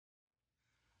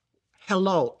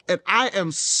Hello, and I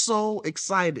am so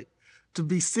excited to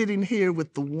be sitting here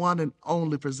with the one and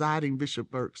only presiding Bishop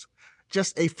Burks.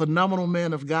 Just a phenomenal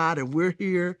man of God, and we're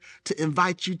here to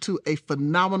invite you to a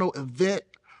phenomenal event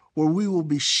where we will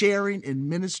be sharing in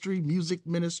ministry, music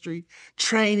ministry,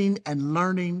 training and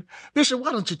learning. Bishop,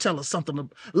 why don't you tell us something, a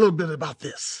little bit about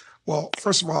this? Well,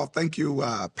 first of all, thank you,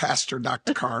 Pastor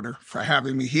Dr. Carter, for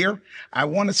having me here. I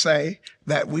want to say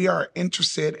that we are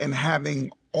interested in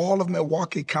having all of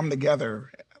Milwaukee come together,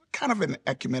 kind of in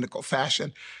ecumenical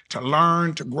fashion, to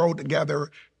learn, to grow together,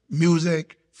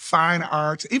 music, fine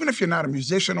arts. Even if you're not a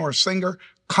musician or a singer,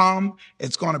 come.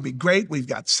 It's going to be great. We've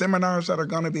got seminars that are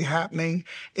going to be happening.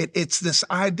 It's this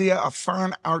idea of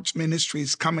fine arts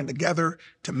ministries coming together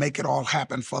to make it all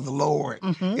happen for the Lord.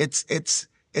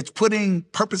 It's putting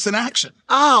purpose in action.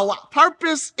 Oh,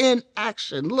 purpose in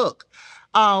action. Look,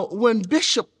 when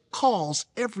Bishop calls,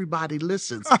 everybody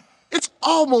listens. It's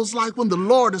almost like when the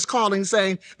Lord is calling,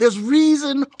 saying, there's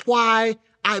reason why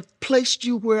I've placed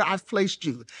you where I've placed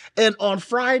you. And on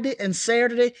Friday and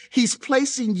Saturday, he's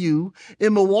placing you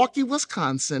in Milwaukee,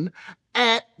 Wisconsin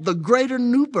at the Greater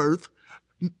New Birth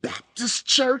Baptist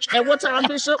Church. At what time,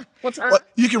 Bishop? What time? Well,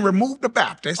 you can remove the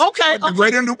Baptist. Okay. The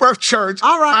Greater New Birth Church.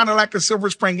 All right. Kind of like a Silver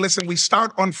Spring. Listen, we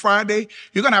start on Friday.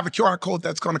 You're going to have a QR code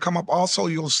that's going to come up also.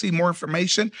 You'll see more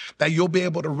information that you'll be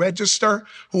able to register.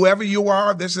 Whoever you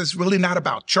are, this is really not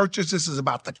about churches. This is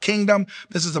about the kingdom.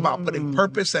 This is about putting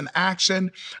purpose in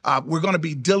action. We're going to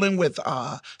be dealing with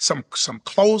some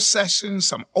closed sessions,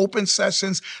 some open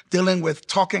sessions, dealing with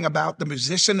talking about the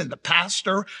musician and the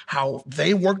pastor, how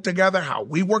they work together, how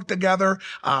we work together,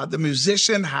 the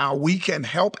musician, how we can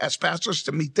help as pastors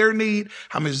to meet their need,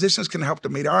 how musicians can help to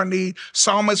meet our need.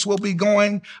 Psalmists will be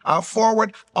going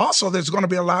forward. Also, there's going to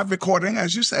be a live recording,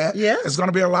 as you said. Yeah. There's going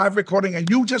to be a live recording, and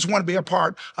you just want to be a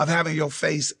part of having your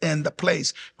face in the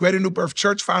place. Greater New Birth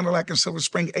Church, founded like in Silver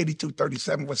Spring,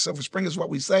 8237 with Silver Spring is what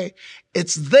we say.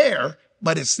 It's there,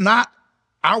 but it's not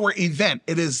our event.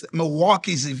 It is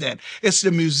Milwaukee's event. It's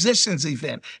the musicians'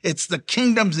 event. It's the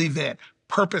kingdom's event.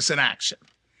 Purpose in action.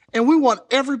 And we want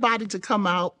everybody to come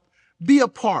out, be a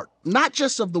part, not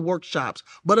just of the workshops,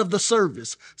 but of the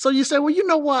service. So you say, well, you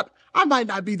know what? I might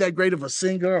not be that great of a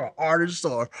singer or artist,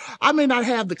 or I may not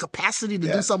have the capacity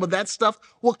to do some of that stuff.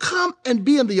 Well, come and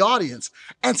be in the audience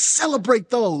and celebrate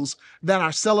those that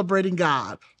are celebrating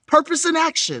God. Purpose in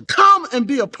action. Come and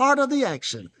be a part of the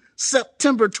action.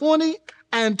 September 20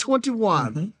 and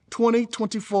 21,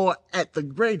 2024 at the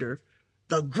greatest.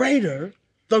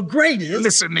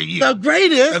 Listen to you. The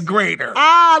greatest. The greater.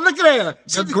 Ah, look at that.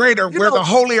 The greater, where the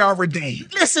holy are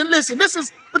redeemed. Listen.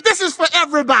 This is for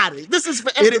everybody. This is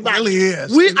for everybody. It really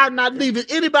is. We are not leaving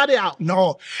anybody out.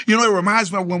 No. You know, it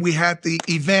reminds me of when we had the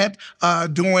event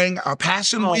during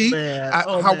Passion Week,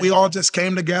 how we all just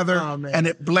came together and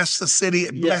it blessed the city.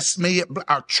 It blessed me.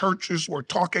 Our churches were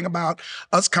talking about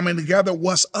us coming together,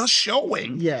 was us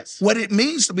showing what it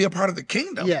means to be a part of the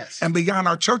kingdom and beyond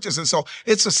our churches. And so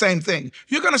it's the same thing.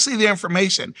 You're going to see the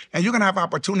information and you're going to have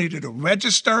opportunity to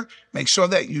register. Make sure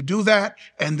that you do that.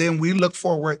 And then we look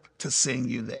forward to seeing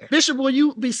you there. Bishop, will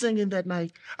you be singing that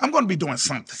night? I'm going to be doing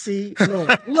something. See, look.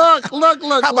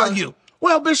 How about you?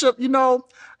 Well, Bishop, you know,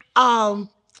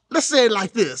 let's say it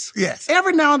like this. Yes.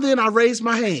 Every now and then I raise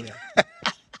my hand.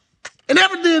 And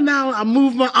every then and now I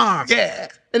move my arm. Yeah.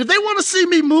 And if they want to see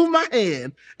me move my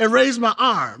hand and raise my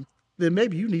arm, then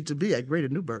maybe you need to be at Greater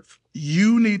New Birth.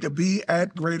 You need to be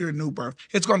at Greater New Birth.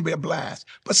 It's going to be a blast.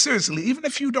 But seriously, even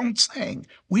if you don't sing,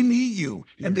 we need you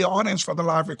in the audience for the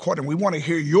live recording. We want to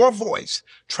hear your voice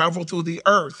travel through the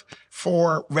earth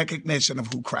for recognition of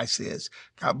who Christ is.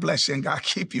 God bless you and God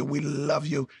keep you. We love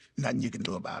you. Nothing you can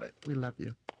do about it. We love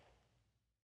you.